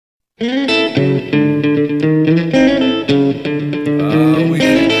We have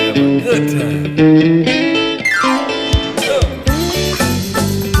a good time.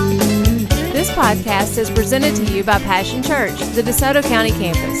 This podcast is presented to you by Passion Church, the DeSoto County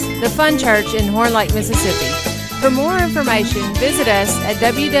campus, the fun church in Horn Lake, Mississippi. For more information, visit us at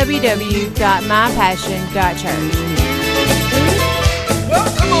www.mypassion.church.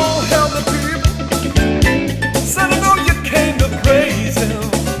 Well, come on, help the people. Said I know you came to praise him.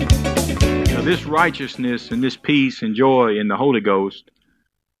 Now, this righteousness and this peace and joy in the Holy Ghost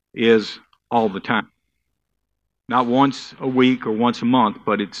is all the time. Not once a week or once a month,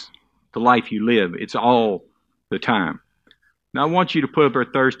 but it's the life you live. It's all the time. Now, I want you to put up there,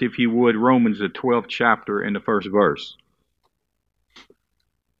 Thursday, if you would, Romans, the 12th chapter and the first verse.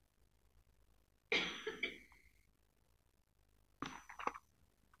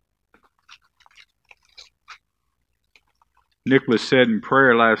 Nicholas said in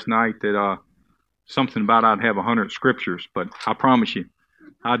prayer last night that something about I'd have 100 scriptures, but I promise you,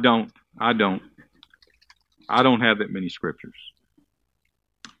 I don't have that many scriptures.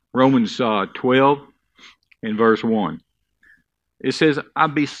 Romans 12 and verse 1. It says, I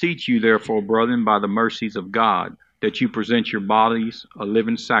beseech you, therefore, brethren, by the mercies of God, that you present your bodies a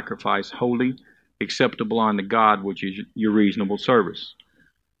living sacrifice, holy, acceptable unto God, which is your reasonable service.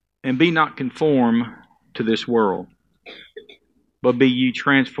 And be not conformed to this world, but be ye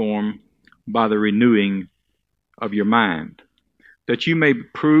transformed by the renewing of your mind, that you may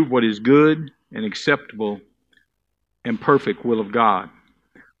prove what is good and acceptable and perfect will of God.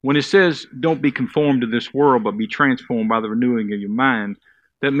 When it says, don't be conformed to this world, but be transformed by the renewing of your mind,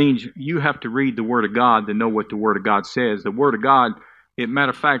 that means you have to read the Word of God to know what the Word of God says. The Word of God,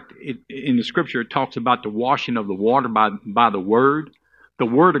 matter of fact, in the Scripture, it talks about the washing of the water by the Word. The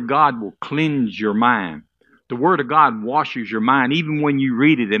Word of God will cleanse your mind. The Word of God washes your mind. Even when you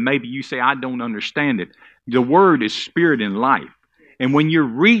read it, and maybe you say, I don't understand it. The Word is spirit and life. And when you're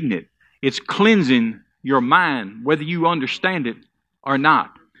reading it, it's cleansing your mind, whether you understand it or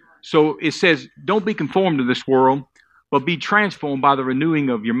not. So it says, don't be conformed to this world, but be transformed by the renewing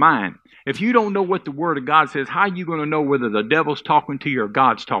of your mind. If you don't know what the Word of God says, how are you going to know whether the devil's talking to you or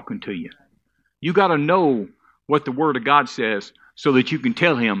God's talking to you? You got to know what the Word of God says so that you can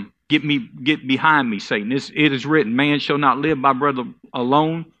tell him, get behind me, Satan. It is written, man shall not live by bread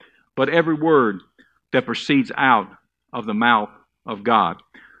alone, but every word that proceeds out of the mouth of God.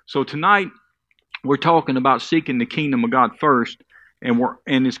 So tonight, we're talking about seeking the kingdom of God first, and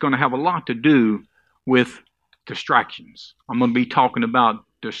it's going to have a lot to do with distractions. I'm going to be talking about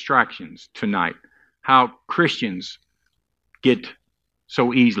distractions tonight, how Christians get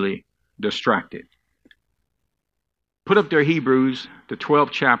so easily distracted. Put up there Hebrews, the 12th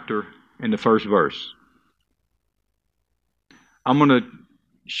chapter and the first verse. I'm going to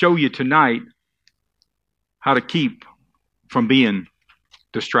show you tonight how to keep from being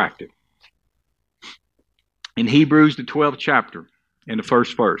distracted. In Hebrews, the 12th chapter and the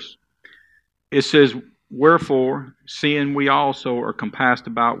first verse, it says, wherefore, seeing we also are compassed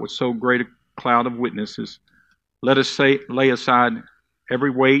about with so great a cloud of witnesses, let us lay aside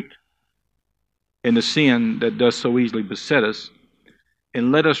every weight and the sin that does so easily beset us,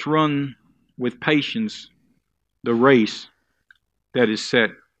 and let us run with patience the race that is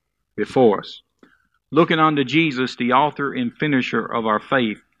set before us, looking unto Jesus, the author and finisher of our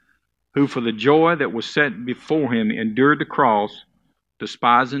faith, who for the joy that was set before him endured the cross,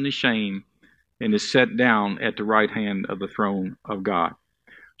 despising the shame, and is set down at the right hand of the throne of God.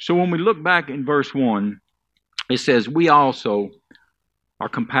 So when we look back in verse 1, it says, we also are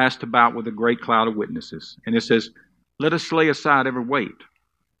compassed about with a great cloud of witnesses. And it says, let us lay aside every weight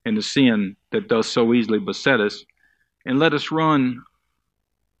and the sin that does so easily beset us, and let us run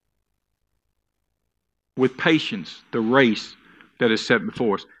with patience the race that is set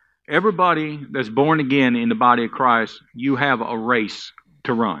before us. Everybody that's born again in the body of Christ, you have a race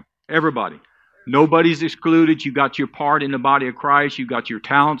to run. Everybody. Nobody's excluded. You got your part in the body of Christ. You got your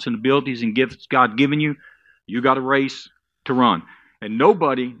talents and abilities and gifts God given you. You got a race to run. And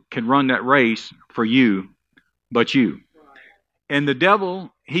nobody can run that race for you but you. And the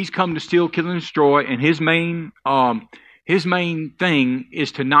devil, he's come to steal, kill, and destroy, and his main thing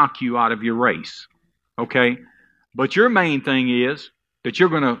is to knock you out of your race. Okay? But your main thing is that you're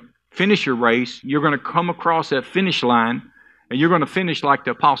going to finish your race. You're going to come across that finish line, and you're going to finish like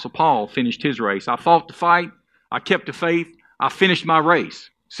the Apostle Paul finished his race. I fought the fight. I kept the faith. I finished my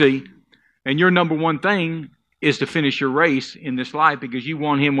race. See? And your number one thing is to finish your race in this life, because you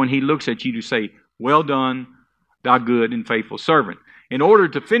want him, when he looks at you, to say, well done, thou good and faithful servant. In order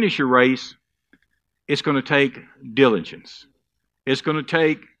to finish your race, it's going to take diligence. It's going to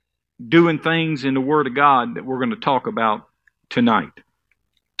take doing things in the Word of God that we're going to talk about tonight.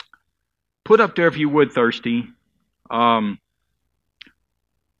 Put up there, if you would, Thirsty,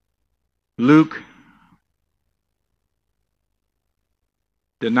 Luke,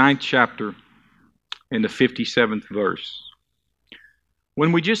 the 9th chapter and the 57th verse.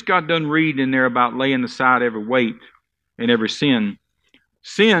 When we just got done reading there about laying aside every weight and every sin,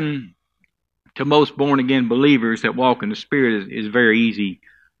 sin to most born-again believers that walk in the Spirit is very easy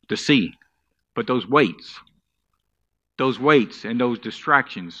to see. But those weights and those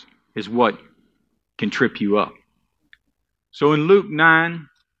distractions is what can trip you up. So in Luke 9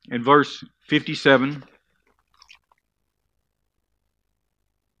 and verse 57,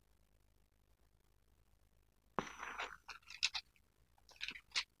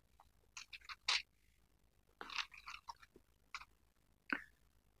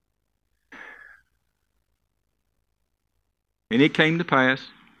 and it came to pass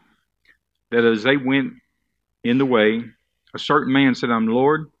that as they went in the way, a certain man said unto him,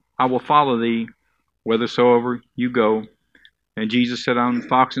 Lord, I will follow thee whithersoever you go. And Jesus said unto him,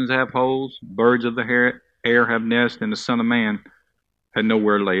 foxes have holes, birds of the air have nests, and the Son of Man had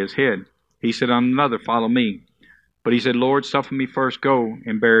nowhere to lay his head. He said unto another, follow me. But he said, Lord, suffer me first go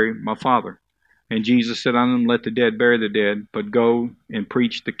and bury my father. And Jesus said unto him, let the dead bury the dead, but go and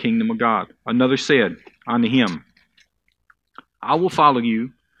preach the kingdom of God. Another said unto him, I will follow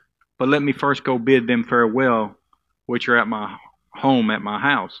you, but let me first go bid them farewell, which are at my home, at my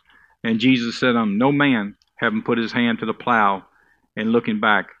house. And Jesus said unto him, no man, having put his hand to the plow and looking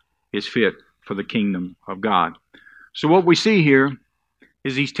back, is fit for the kingdom of God. So what we see here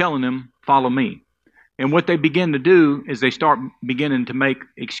is he's telling them, follow me. And what they begin to do is they start beginning to make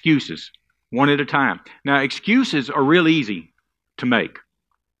excuses, one at a time. Now, excuses are real easy to make.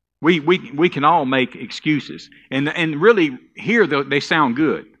 We can all make excuses. And really, here they sound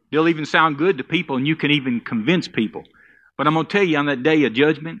good. They'll even sound good to people, and you can even convince people. But I'm going to tell you, on that day of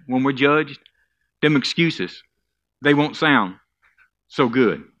judgment, when we're judged, them excuses, they won't sound so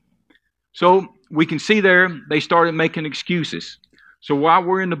good. So we can see there, they started making excuses. So while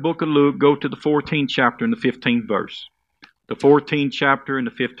we're in the book of Luke, go to the 14th chapter and the 15th verse. The 14th chapter and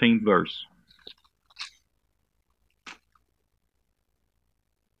the 15th verse.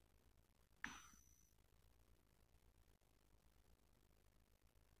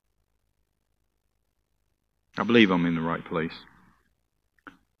 I believe I'm in the right place.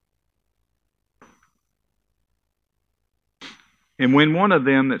 And when one of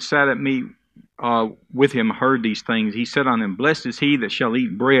them that sat at meat with him heard these things, he said unto him, blessed is he that shall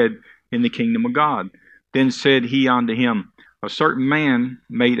eat bread in the kingdom of God. Then said he unto him, a certain man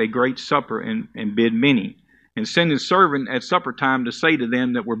made a great supper and bid many, and sent his servant at supper time to say to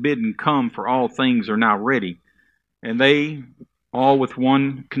them that were bidden, come, for all things are now ready. And they all with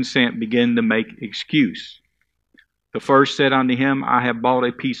one consent began to make excuse. The first said unto him, I have bought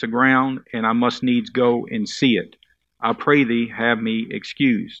a piece of ground, and I must needs go and see it. I pray thee, have me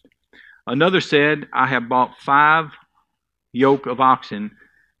excused. Another said, I have bought 5 yoke of oxen,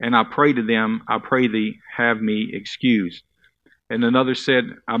 and I pray to them, I pray thee, have me excused. And another said,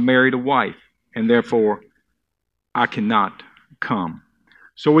 I married a wife, and therefore I cannot come.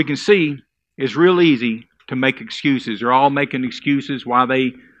 So we can see it's real easy to make excuses. They're all making excuses why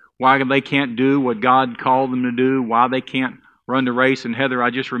they can't do what God called them to do, why they can't run the race. And Heather, I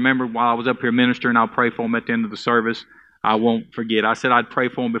just remembered while I was up here ministering, I'll pray for them at the end of the service. I won't forget. I said I'd pray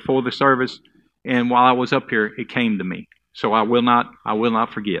for them before the service, and while I was up here, it came to me. So I will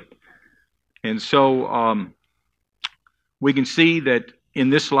not forget. And so we can see that in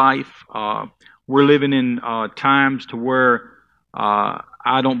this life, we're living in times to where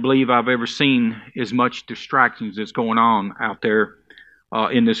I don't believe I've ever seen as much distractions that's going on out there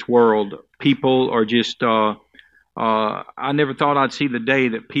in this world. People are just, I never thought I'd see the day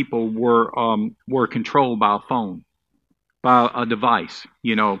that people were controlled by a phone, by a device,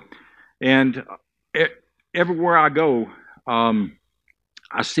 you know. And everywhere I go,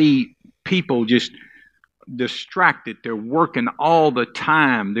 I see people just distracted. They're working all the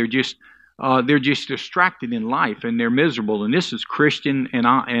time. They're just distracted in life, and they're miserable. And this is Christian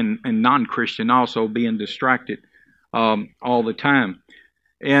and non-Christian also being distracted all the time.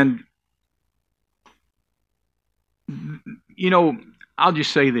 And you know, I'll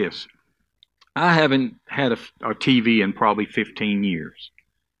just say this: I haven't had a TV in probably 15 years,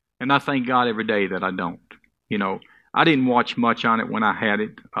 and I thank God every day that I don't. You know, I didn't watch much on it when I had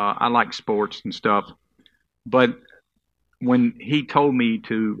it. I like sports and stuff, but when He told me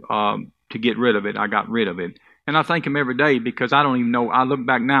to get rid of it, I got rid of it. And I thank Him every day, because I don't even know, I look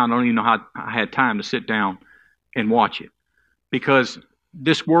back now, I don't even know how I had time to sit down and watch it. Because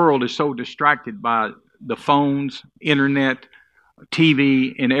this world is so distracted by the phones, internet,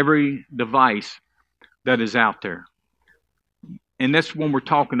 TV, and every device that is out there. And that's when we're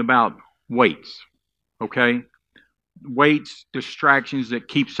talking about weights, okay? Weights, distractions that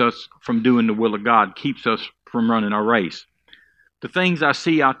keeps us from doing the will of God, keeps us from running our race. The things I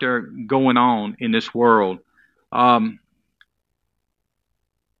see out there going on in this world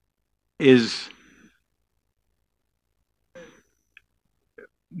is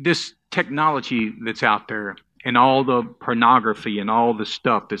this technology that's out there and all the pornography and all the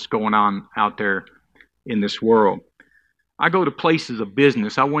stuff that's going on out there in this world. I go to places of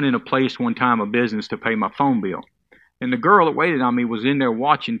business. I went in a place one time of business to pay my phone bill. And the girl that waited on me was in there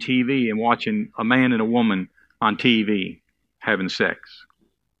watching TV and watching a man and a woman on TV having sex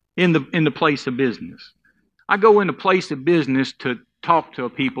in the place of business. I go in the place of business to talk to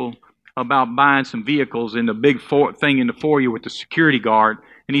people about buying some vehicles in the big thing in the foyer with the security guard.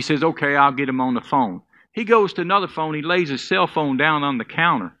 And he says, okay, I'll get him on the phone. He goes to another phone. He lays his cell phone down on the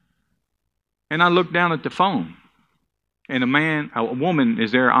counter. And I look down at the phone. And a woman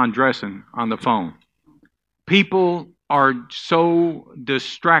is there undressing on the phone. People are so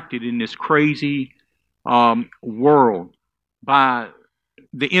distracted in this crazy world by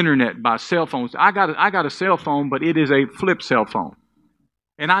the internet, by cell phones. I got a cell phone, but it is a flip cell phone.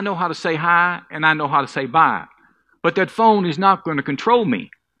 And I know how to say hi, and I know how to say bye. But that phone is not going to control me.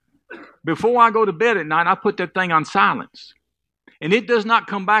 Before I go to bed at night, I put that thing on silence. And it does not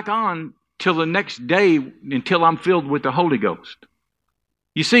come back on till the next day until I'm filled with the Holy Ghost.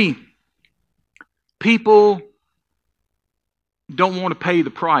 You see, people don't want to pay the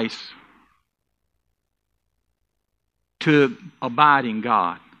price to abide in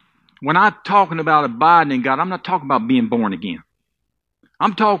God. When I'm talking about abiding in God, I'm not talking about being born again.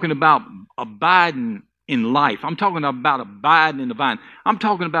 I'm talking about abiding in life. I'm talking about abiding in the vine. I'm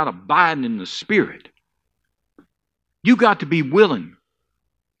talking about abiding in the Spirit. You got to be willing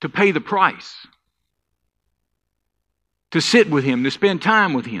to pay the price, to sit with Him, to spend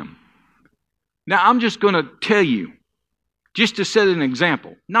time with Him. Now, I'm just going to tell you, just to set an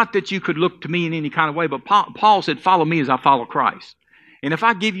example, not that you could look to me in any kind of way, but Paul said, follow me as I follow Christ. And if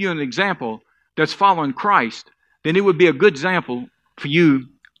I give you an example that's following Christ, then it would be a good example for you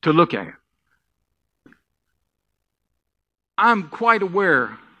to look at. I'm quite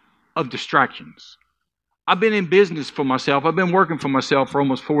aware of distractions. I've been in business for myself. I've been working for myself for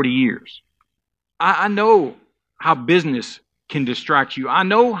almost 40 years. I know how business can distract you. I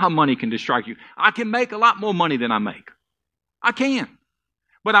know how money can distract you. I can make a lot more money than I make. I can.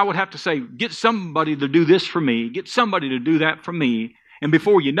 But I would have to say, get somebody to do this for me, get somebody to do that for me, and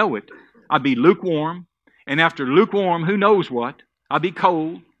before you know it, I'd be lukewarm, and after lukewarm, who knows what, I'd be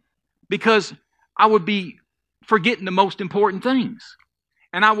cold, because I would be forgetting the most important things.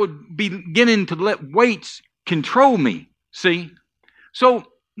 And I would be beginning to let weights control me, see? So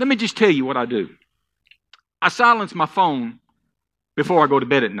let me just tell you what I do. I silence my phone before I go to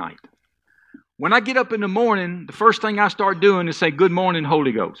bed at night. When I get up in the morning, the first thing I start doing is say, good morning,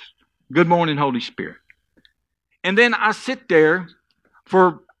 Holy Ghost. Good morning, Holy Spirit. And then I sit there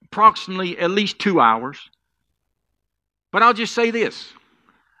for approximately at least 2 hours. But I'll just say this.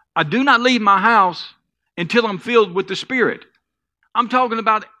 I do not leave my house until I'm filled with the Spirit. I'm talking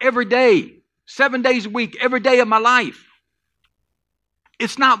about every day, 7 days a week, every day of my life.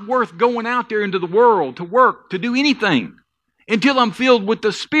 It's not worth going out there into the world to work, to do anything until I'm filled with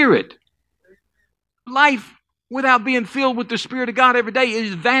the Spirit. Life without being filled with the Spirit of God every day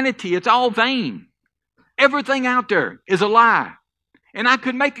is vanity. It's all vain. Everything out there is a lie. And I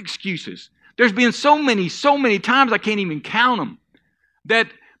could make excuses. There's been so many times I can't even count them that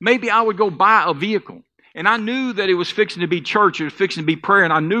maybe I would go buy a vehicle. And I knew that it was fixing to be church, it was fixing to be prayer,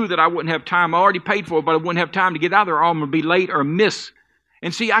 and I knew that I wouldn't have time. I already paid for it, but I wouldn't have time to get out there, or I'm going to be late or miss.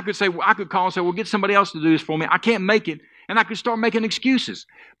 And see, I could call and say, well, get somebody else to do this for me. I can't make it. And I could start making excuses.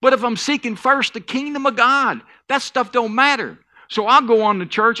 But if I'm seeking first the kingdom of God, that stuff don't matter. So I'll go on to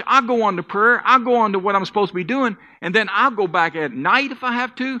church, I'll go on to prayer, I'll go on to what I'm supposed to be doing, and then I'll go back at night if I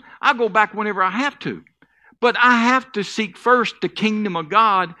have to. I'll go back whenever I have to. But I have to seek first the kingdom of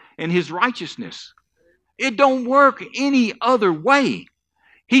God and His righteousness. It don't work any other way.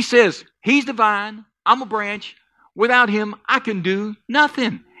 He says, He's the vine, I'm a branch. Without Him, I can do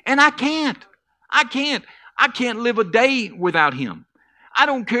nothing. And I can't. I can't live a day without Him. I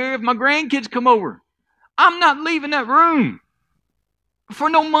don't care if my grandkids come over. I'm not leaving that room for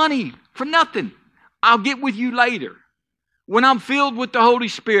no money, for nothing. I'll get with you later. When I'm filled with the Holy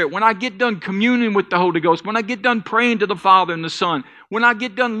Spirit, when I get done communing with the Holy Ghost, when I get done praying to the Father and the Son, when I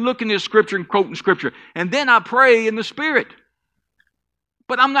get done looking at Scripture and quoting Scripture, and then I pray in the Spirit.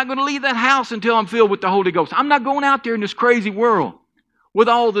 But I'm not going to leave that house until I'm filled with the Holy Ghost. I'm not going out there in this crazy world with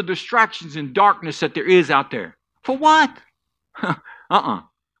all the distractions and darkness that there is out there. For what? I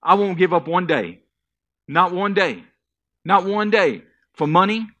won't give up one day. Not one day. Not one day for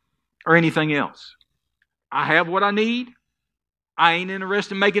money or anything else. I have what I need. I ain't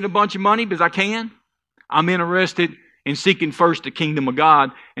interested in making a bunch of money because I can. I'm interested in seeking first the kingdom of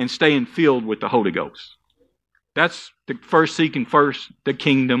God and staying filled with the Holy Ghost. That's the first, seeking first the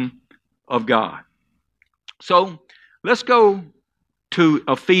kingdom of God. So let's go to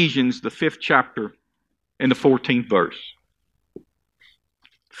Ephesians, the 5th chapter and the 14th verse.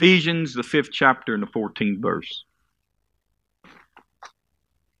 Ephesians, the 5th chapter and the 14th verse.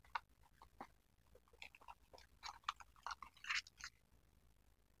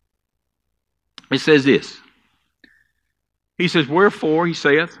 It says this. He says, wherefore, he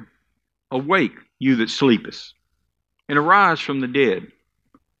saith, awake, you that sleepest, and arise from the dead,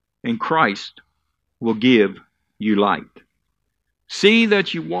 and Christ will give you light. See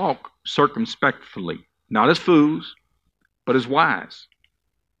that you walk circumspectly, not as fools, but as wise,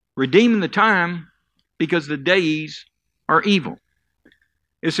 redeeming the time, because the days are evil.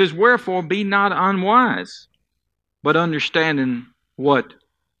 It says, wherefore be not unwise, but understanding what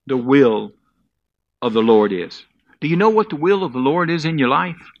the will of the Lord is. Do you know what the will of the Lord is in your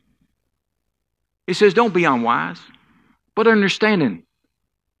life? It says, don't be unwise, but understanding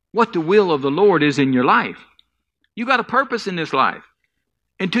what the will of the Lord is in your life. You got a purpose in this life.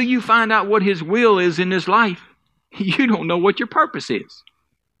 Until you find out what His will is in this life, you don't know what your purpose is.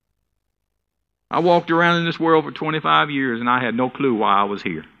 I walked around in this world for 25 years and I had no clue why I was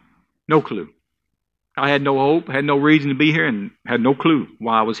here. No clue. I had no hope, had no reason to be here, and had no clue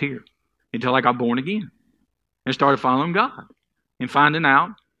why I was here until I got born again and started following God and finding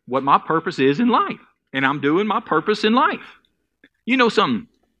out what my purpose is in life. And I'm doing my purpose in life. You know something?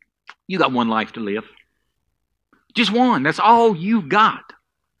 You got one life to live. Just one. That's all you got.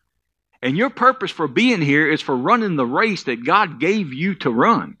 And your purpose for being here is for running the race that God gave you to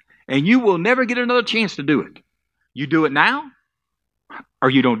run. And you will never get another chance to do it. You do it now, or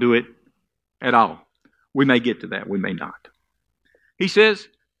you don't do it at all. We may get to that. We may not. He says,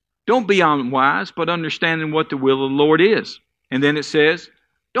 don't be unwise, but understanding what the will of the Lord is. And then it says,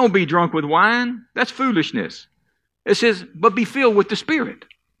 don't be drunk with wine. That's foolishness. It says, but be filled with the Spirit.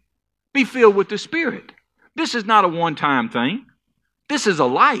 Be filled with the Spirit. This is not a one-time thing. This is a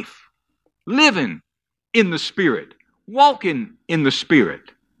life. Living in the Spirit. Walking in the Spirit.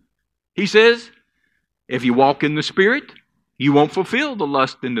 He says, if you walk in the Spirit, you won't fulfill the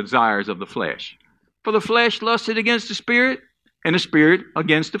lust and desires of the flesh. For the flesh lusted against the Spirit, and the Spirit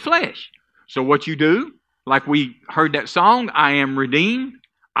against the flesh. So what you do, like we heard that song, I am redeemed.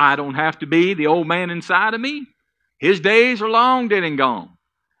 I don't have to be the old man inside of me. His days are long dead and gone.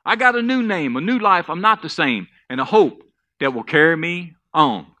 I got a new name, a new life. I'm not the same. And a hope that will carry me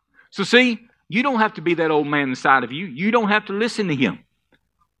on. So see, you don't have to be that old man inside of you. You don't have to listen to him.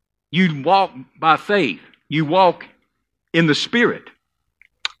 You walk by faith. You walk in the Spirit.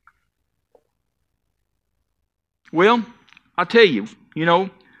 Well, I'll tell you,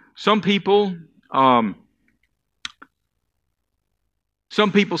 some people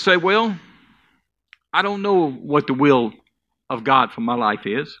say, well, I don't know what the will of God for my life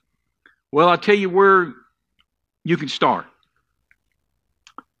is. Well, I'll tell you where you can start.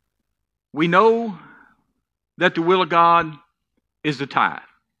 We know that the will of God is the tithe.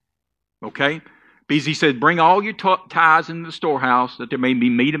 Okay? Because He said, bring all your tithes into the storehouse, that there may be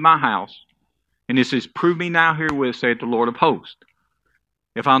meat in my house. And it says, prove me now herewith, saith the Lord of hosts,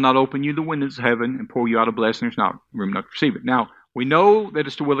 if I'll not open you the windows of heaven and pour you out a blessing, there's not room enough to receive it. Now, we know that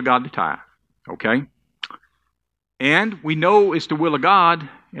it's the will of God to tithe. Okay? And we know it's the will of God,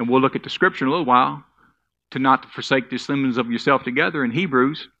 and we'll look at the scripture in a little while, to not forsake the assemblies of yourself together in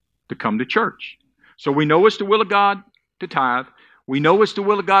Hebrews, to come to church. So we know it's the will of God to tithe. We know it's the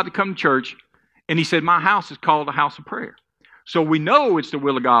will of God to come to church. And He said, my house is called a house of prayer. So we know it's the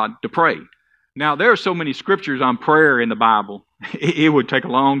will of God to pray. Now, there are so many scriptures on prayer in the Bible, it would take a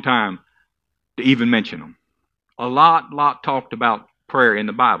long time to even mention them. A lot talked about prayer in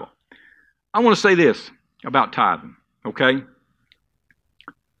the Bible. I want to say this about tithing, okay?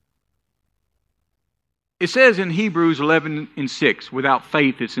 It says in Hebrews 11:6, without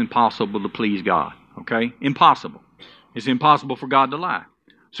faith it's impossible to please God, okay? Impossible. It's impossible for God to lie.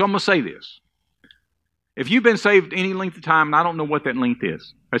 So I'm going to say this. If you've been saved any length of time, and I don't know what that length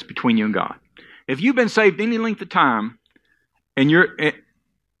is, that's between you and God. If you've been saved any length of time and you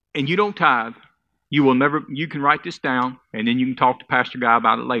don't tithe, you can write this down and then you can talk to Pastor Guy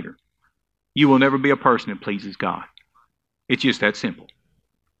about it later. You will never be a person that pleases God. It's just that simple.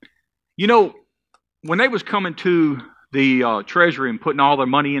 You know, when they was coming to the treasury and putting all their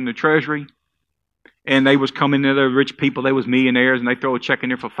money in the treasury, and they was coming to the rich people, they was millionaires, and they throw a check in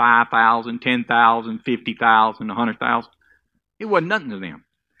there for 5,000, 10,000, 50,000, 100,000. It wasn't nothing to them.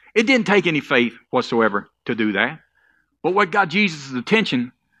 It didn't take any faith whatsoever to do that. But what got Jesus'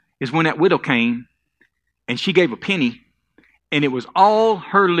 attention is when that widow came and she gave a penny, and it was all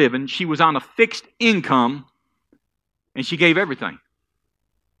her living. She was on a fixed income, and she gave everything.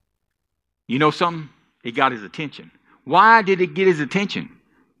 You know something? It got his attention. Why did it get his attention?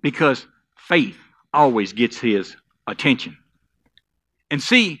 Because faith always gets his attention. And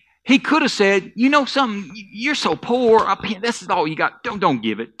see, he could have said, you know something, you're so poor, this is all you got. Don't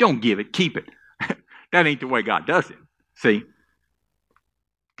give it. Don't give it. Keep it. That ain't the way God does it. See,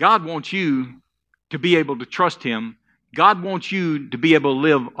 God wants you to be able to trust him. God wants you to be able to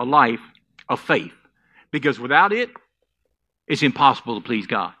live a life of faith. Because without it, it's impossible to please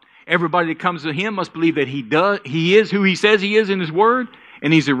God. Everybody that comes to him must believe that he is who he says he is in his word,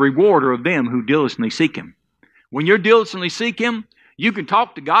 and he's a rewarder of them who diligently seek him. When you diligently seek him, you can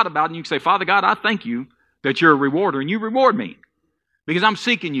talk to God about it, and you can say, Father God, I thank you that you're a rewarder, and you reward me because I'm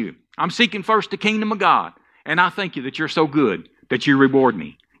seeking you. I'm seeking first the kingdom of God, and I thank you that you're so good that you reward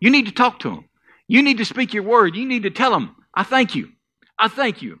me. You need to talk to him. You need to speak your word. You need to tell him, I thank you. I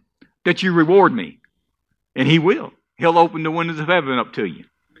thank you that you reward me. And he will. He'll open the windows of heaven up to you.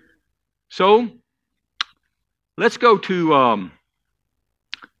 So, let's go to, I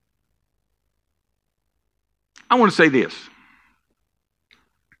want to say this.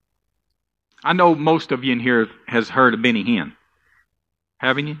 I know most of you in here has heard of Benny Hinn.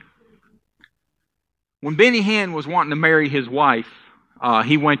 Haven't you? When Benny Hinn was wanting to marry his wife,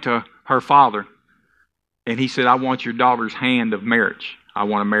 he went to her father and he said, I want your daughter's hand of marriage. I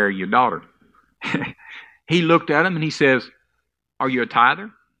want to marry your daughter. He looked at him and he says, are you a tither?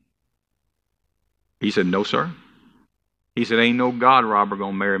 He said, no, sir. He said, ain't no God robber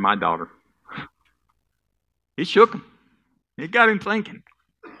going to marry my daughter. It shook him. It got him thinking.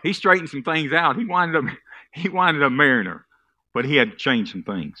 He straightened some things out. He winded up marrying her, but he had to change some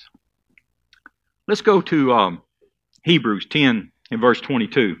things. Let's go to Hebrews 10 and verse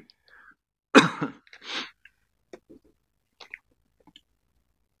 22.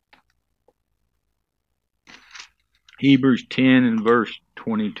 Hebrews 10 and verse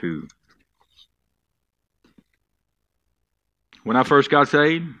 22. When I first got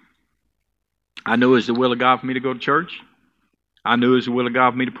saved, I knew it was the will of God for me to go to church. I knew it was the will of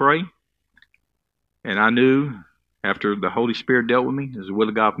God for me to pray. And I knew after the Holy Spirit dealt with me, it was the will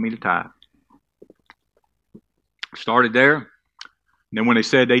of God for me to tithe. Started there. And then when they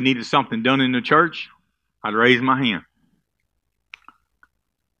said they needed something done in the church, I'd raise my hand.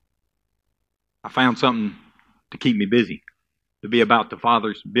 I found something to keep me busy, to be about the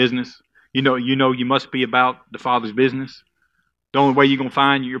Father's business. You know you must be about the Father's business. The only way you're going to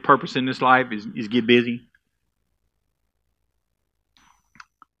find your purpose in this life is get busy.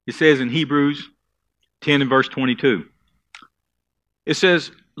 It says in Hebrews 10 and verse 22, it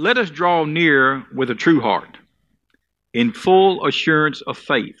says, let us draw near with a true heart, in full assurance of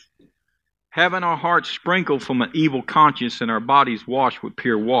faith, having our hearts sprinkled from an evil conscience and our bodies washed with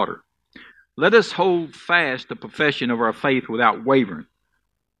pure water. Let us hold fast the profession of our faith without wavering,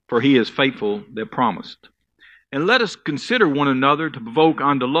 for he is faithful that promised. And let us consider one another to provoke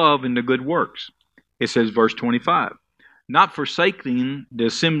unto love and to good works. It says, verse 25, not forsaking the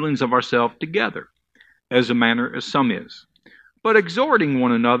assemblings of ourselves together, as the manner as some is, but exhorting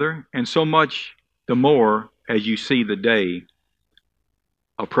one another, and so much the more as you see the day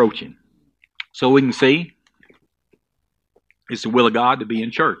approaching. So we can see it's the will of God to be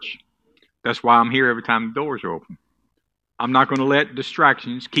in church. That's why I'm here every time the doors are open. I'm not going to let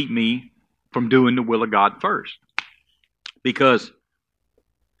distractions keep me from doing the will of God first. Because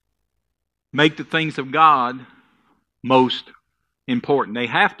make the things of God most important. They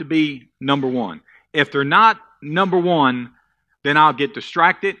have to be number one. If they're not number one, then I'll get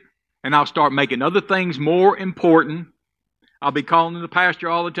distracted and I'll start making other things more important. I'll be calling the pastor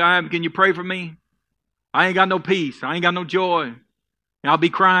all the time, can you pray for me? I ain't got no peace. I ain't got no joy. And I'll be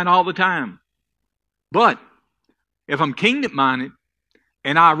crying all the time. But if I'm kingdom-minded,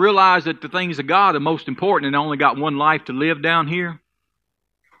 and I realize that the things of God are most important and I only got one life to live down here,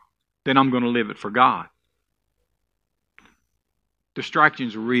 then I'm going to live it for God.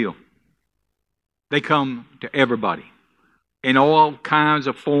 Distractions are real. They come to everybody in all kinds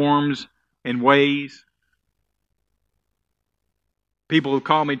of forms and ways. People who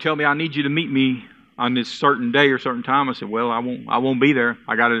call me tell me, I need you to meet me on this certain day or certain time. I said, well, I won't be there.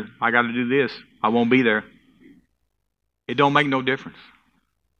 I gotta do this. I won't be there. It don't make no difference.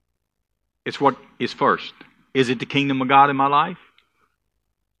 It's what is first. Is it the kingdom of God in my life?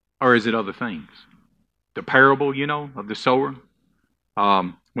 Or is it other things? The parable, of the sower,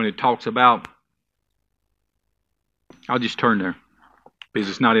 when it talks about, I'll just turn there because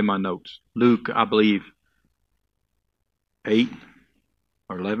it's not in my notes. Luke, I believe, 8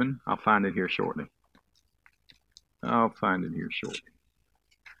 or 11. I'll find it here shortly.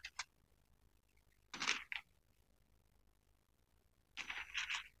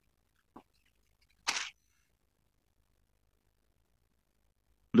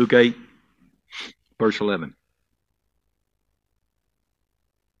 Luke 8, verse 11.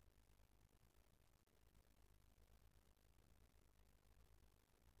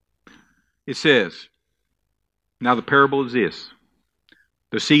 It says, now the parable is this.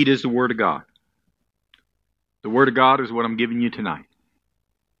 The seed is the Word of God. The Word of God is what I'm giving you tonight.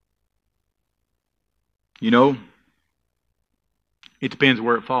 It depends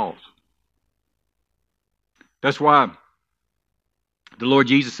where it falls. That's why the Lord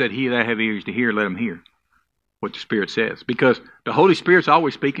Jesus said, he that have ears to hear, let him hear what the Spirit says. Because the Holy Spirit's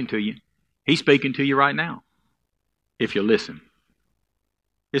always speaking to you. He's speaking to you right now, if you listen.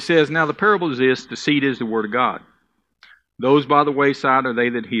 It says, now the parable is this, the seed is the Word of God. Those by the wayside are they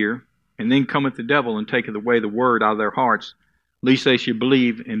that hear, and then cometh the devil and taketh away the word out of their hearts, lest they should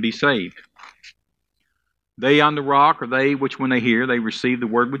believe and be saved. They on the rock are they which when they hear, they receive the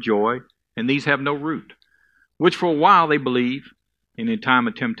word with joy, and these have no root, which for a while they believe, and in time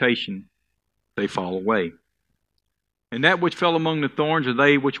of temptation they fall away. And that which fell among the thorns are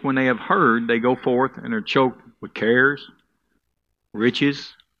they which when they have heard, they go forth and are choked with cares,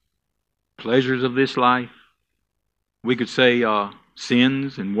 riches, pleasures of this life. We could say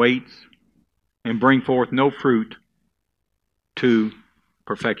sins and weights, and bring forth no fruit to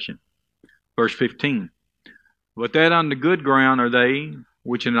perfection. Verse 15. But that on the good ground are they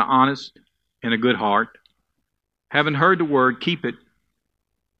which in an honest and a good heart, having heard the word, keep it,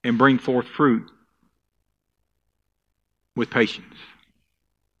 and bring forth fruit with patience.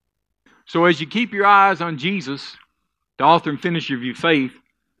 So as you keep your eyes on Jesus, the author and finisher of your faith,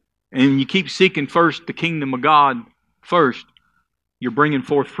 and you keep seeking first the kingdom of God first, you're bringing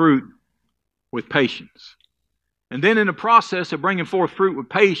forth fruit with patience. And then in the process of bringing forth fruit with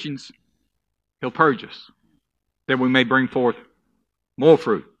patience, He'll purge us, that we may bring forth more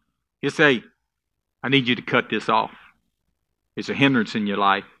fruit. He'll say, I need you to cut this off. It's a hindrance in your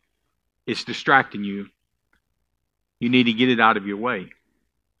life. It's distracting you. You need to get it out of your way.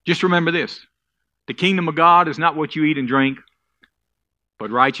 Just remember this. The kingdom of God is not what you eat and drink,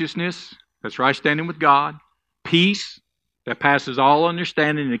 but righteousness, that's right standing with God, peace that passes all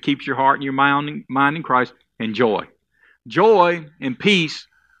understanding and keeps your heart and your mind in Christ, and joy. Joy and peace,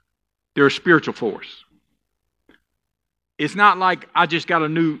 they're a spiritual force. It's not like I just got a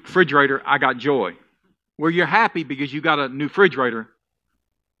new refrigerator, I got joy. Where you're happy because you got a new refrigerator,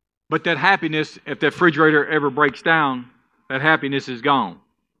 but that happiness, if that refrigerator ever breaks down, that happiness is gone.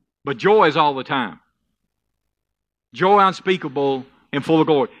 But joy is all the time. Joy unspeakable and full of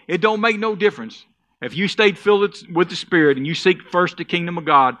glory. It don't make no difference. If you stayed filled with the Spirit and you seek first the kingdom of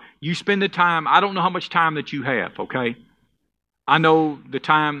God, you spend the time, I don't know how much time that you have, okay? I know the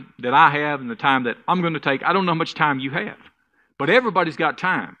time that I have and the time that I'm going to take. I don't know how much time you have. But everybody's got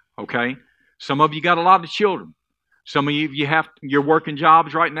time, okay? Some of you got a lot of children. Some of you, you're working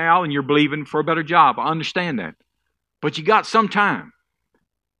jobs right now and you're believing for a better job. I understand that. But you got some time.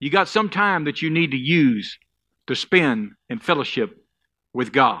 You got some time that you need to use to spend in fellowship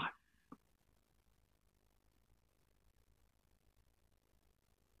with God.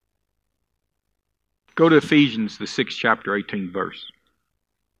 Go to Ephesians, the 6th chapter, 18th verse.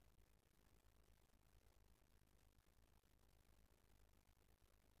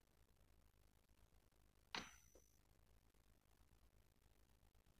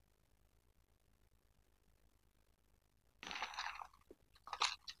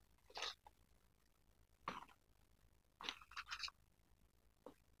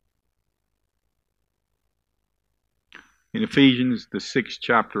 In Ephesians, the 6th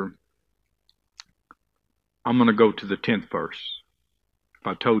chapter, I'm going to go to the 10th verse. If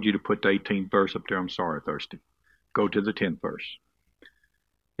I told you to put the 18th verse up there, I'm sorry, Thirsty. Go to the 10th verse.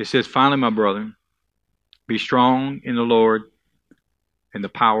 It says, finally, my brethren, be strong in the Lord and the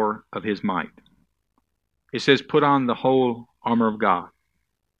power of His might. It says, put on the whole armor of God,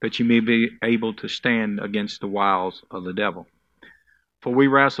 that you may be able to stand against the wiles of the devil. For we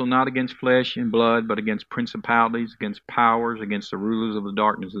wrestle not against flesh and blood, but against principalities, against powers, against the rulers of the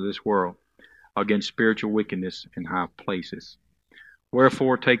darkness of this world, against spiritual wickedness in high places.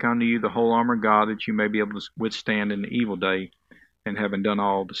 Wherefore take unto you the whole armor of God, that you may be able to withstand in the evil day, and having done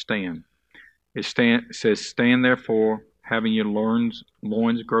all to stand. It says, stand therefore, having your loins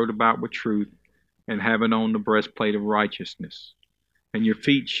girded about with truth, and having on the breastplate of righteousness, and your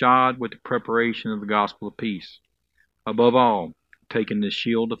feet shod with the preparation of the gospel of peace. Above all, taking the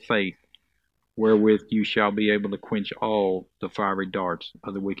shield of faith, wherewith you shall be able to quench all the fiery darts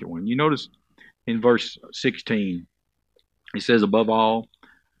of the wicked one. You notice in verse 16, it says, above all,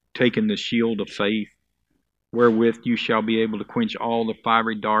 taking the shield of faith, wherewith you shall be able to quench all the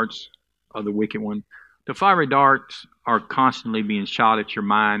fiery darts of the wicked one. The fiery darts are constantly being shot at your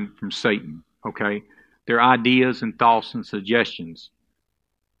mind from Satan, okay? They're ideas and thoughts and suggestions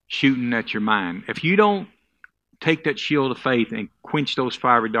shooting at your mind. If you don't take that shield of faith and quench those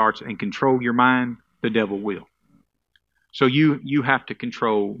fiery darts and control your mind, the devil will. So you have to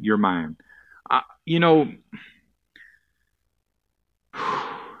control your mind.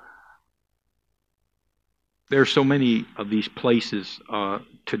 There are so many of these places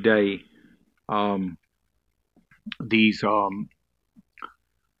today. I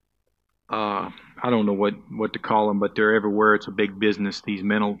don't know what to call them, but they're everywhere. It's a big business. These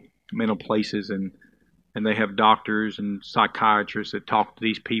mental places, and they have doctors and psychiatrists that talk to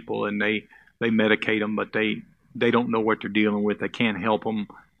these people, and they medicate them, but they don't know what they're dealing with. They can't help them.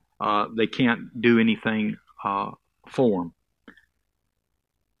 They can't do anything for them.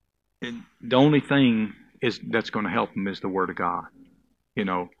 And the only thing that's going to help them is the Word of God.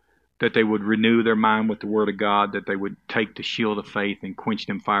 That they would renew their mind with the Word of God, that they would take the shield of faith and quench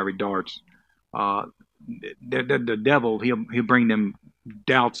them fiery darts. The devil, he'll bring them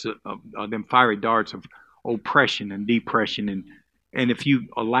doubts of them fiery darts of oppression and depression, and if you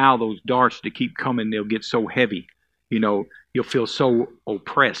allow those darts to keep coming, they'll get so heavy. You'll feel so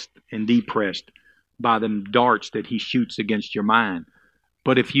oppressed and depressed by them darts that he shoots against your mind.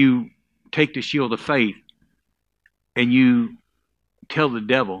 But if you take the shield of faith and you tell the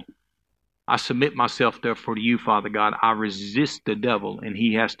devil, I submit myself therefore to you, Father God. I resist the devil, and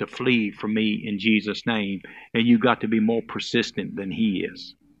he has to flee from me in Jesus' name. And you've got to be more persistent than he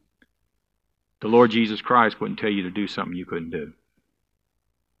is. The Lord Jesus Christ wouldn't tell you to do something you couldn't do.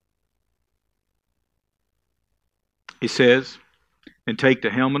 It says, and take the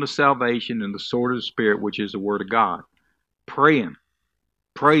helmet of salvation and the sword of the Spirit, which is the Word of God. Praying.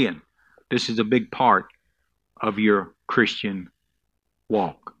 This is a big part of your Christian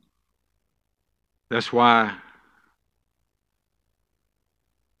walk. That's why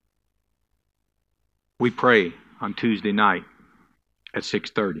we pray on Tuesday night at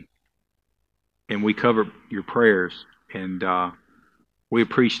 6:30. And we cover your prayers, and we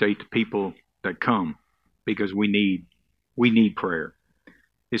appreciate the people that come because we need prayer.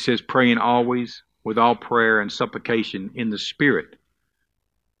 It says, praying always with all prayer and supplication in the Spirit,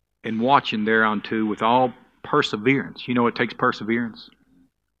 and watching thereunto with all perseverance. It takes perseverance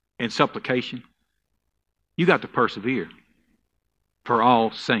and supplication. You got to persevere for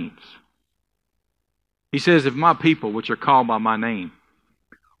all saints. He says, if my people, which are called by my name,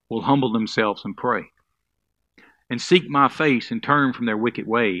 will humble themselves and pray, and seek my face and turn from their wicked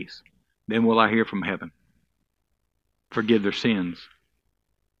ways, then will I hear from heaven, forgive their sins,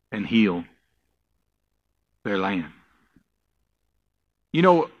 and heal their land.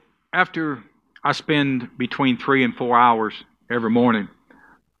 After I spend between 3 and 4 hours every morning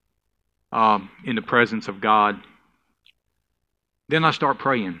in the presence of God, then I start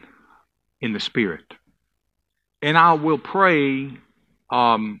praying in the Spirit. And I will pray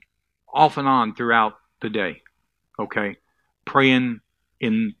off and on throughout the day, okay? Praying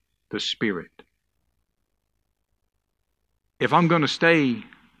in the Spirit. If I'm going to stay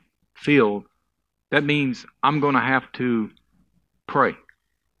filled, that means I'm going to have to pray.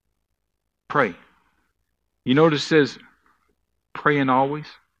 Pray. You notice it says, praying always.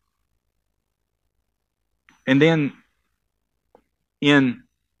 And then in,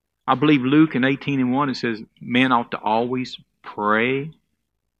 I believe Luke in 18:1, it says, men ought to always pray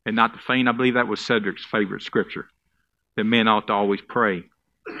and not to faint. I believe that was Cedric's favorite scripture. That men ought to always pray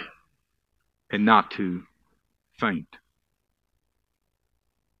and not to faint.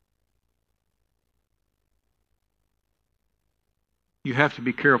 You have to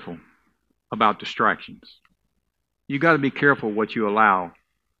be careful about distractions. You got to be careful what you allow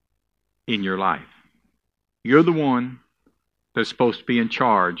in your life. You're the one that's supposed to be in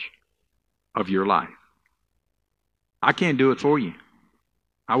charge of your life. I can't do it for you.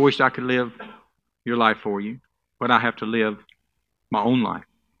 I wish I could live your life for you, but I have to live my own life.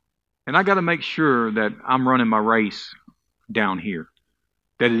 And I got to make sure that I'm running my race down here.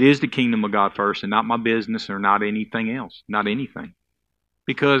 That it is the kingdom of God first and not my business or not anything else. Not anything.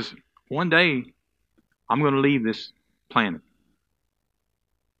 Because one day, I'm going to leave this planet.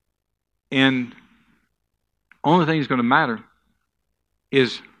 And only thing that's going to matter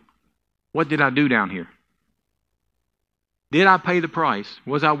is, what did I do down here? Did I pay the price?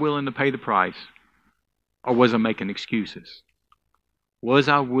 Was I willing to pay the price? Or was I making excuses? Was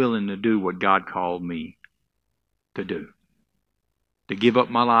I willing to do what God called me to do? To give up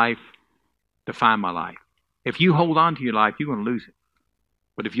my life, to find my life. If you hold on to your life, you're going to lose it.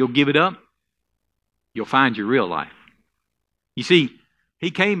 But if you'll give it up, you'll find your real life. You see,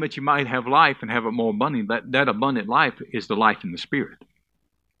 He came that you might have life and have it more abundant. That abundant life is the life in the Spirit.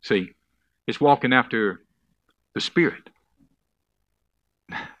 See, it's walking after the Spirit,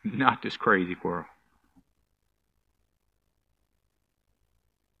 not this crazy world.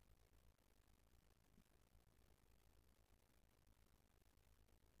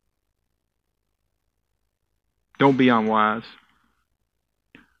 Don't be unwise,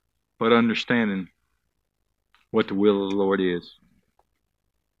 but understanding what the will of the Lord is.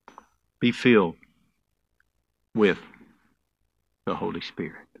 Be filled with the Holy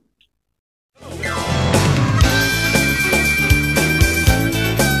Spirit.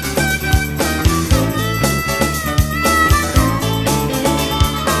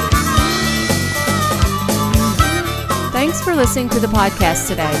 Thanks for listening to the podcast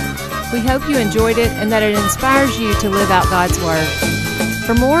today. We hope you enjoyed it and that it inspires you to live out God's Word.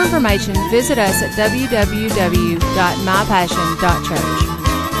 For more information, visit us at www.mypassion.church.